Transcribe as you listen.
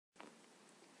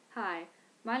Hi,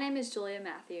 my name is Julia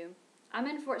Matthew. I'm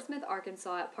in Fort Smith,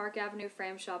 Arkansas at Park Avenue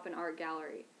Frame Shop and Art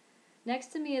Gallery. Next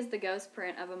to me is the ghost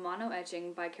print of a mono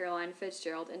etching by Caroline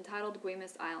Fitzgerald entitled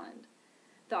Guemes Island.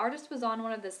 The artist was on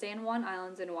one of the San Juan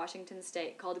Islands in Washington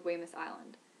state called Guemes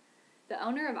Island. The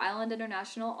owner of Island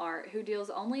International Art, who deals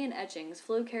only in etchings,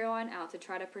 flew Caroline out to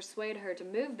try to persuade her to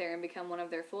move there and become one of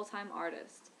their full-time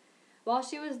artists. While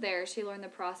she was there, she learned the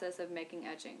process of making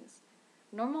etchings.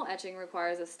 Normal etching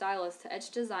requires a stylus to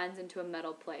etch designs into a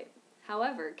metal plate.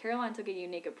 However, Caroline took a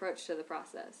unique approach to the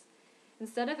process.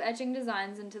 Instead of etching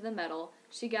designs into the metal,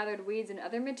 she gathered weeds and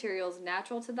other materials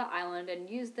natural to the island and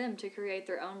used them to create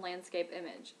their own landscape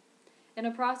image. In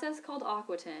a process called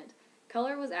aquatint,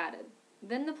 color was added.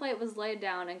 Then the plate was laid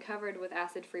down and covered with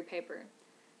acid-free paper.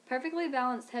 Perfectly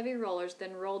balanced heavy rollers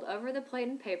then rolled over the plate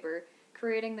and paper,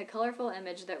 creating the colorful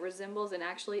image that resembles and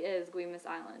actually is Guemes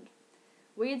Island.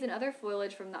 Weeds and other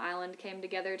foliage from the island came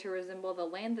together to resemble the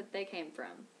land that they came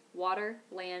from: water,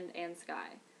 land, and sky.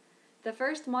 The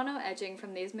first mono etching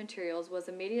from these materials was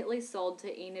immediately sold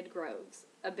to Enid Groves,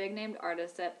 a big-named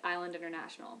artist at Island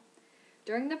International.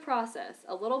 During the process,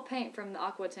 a little paint from the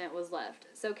aquatint was left,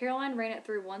 so Caroline ran it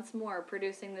through once more,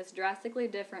 producing this drastically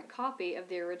different copy of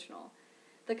the original.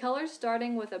 The colors,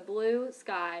 starting with a blue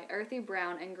sky, earthy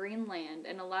brown, and green land,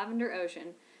 and a lavender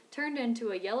ocean, turned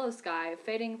into a yellow sky,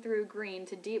 fading through green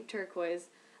to deep turquoise,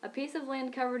 a piece of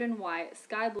land covered in white,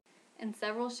 sky blue, and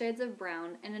several shades of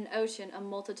brown, and an ocean a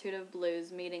multitude of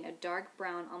blues, meeting a dark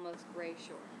brown, almost gray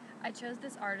shore. I chose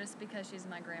this artist because she's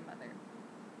my grandmother,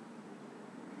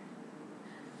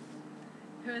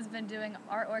 who has been doing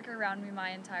artwork around me my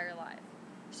entire life.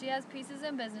 She has pieces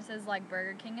in businesses like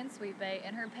Burger King and Sweet Bay,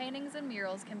 and her paintings and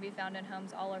murals can be found in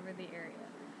homes all over the area.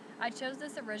 I chose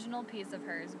this original piece of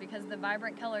hers because the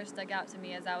vibrant colors stuck out to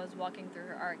me as I was walking through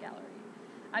her art gallery.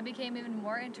 I became even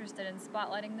more interested in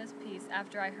spotlighting this piece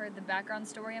after I heard the background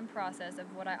story and process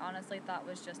of what I honestly thought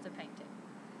was just a painting.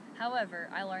 However,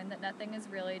 I learned that nothing is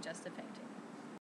really just a painting.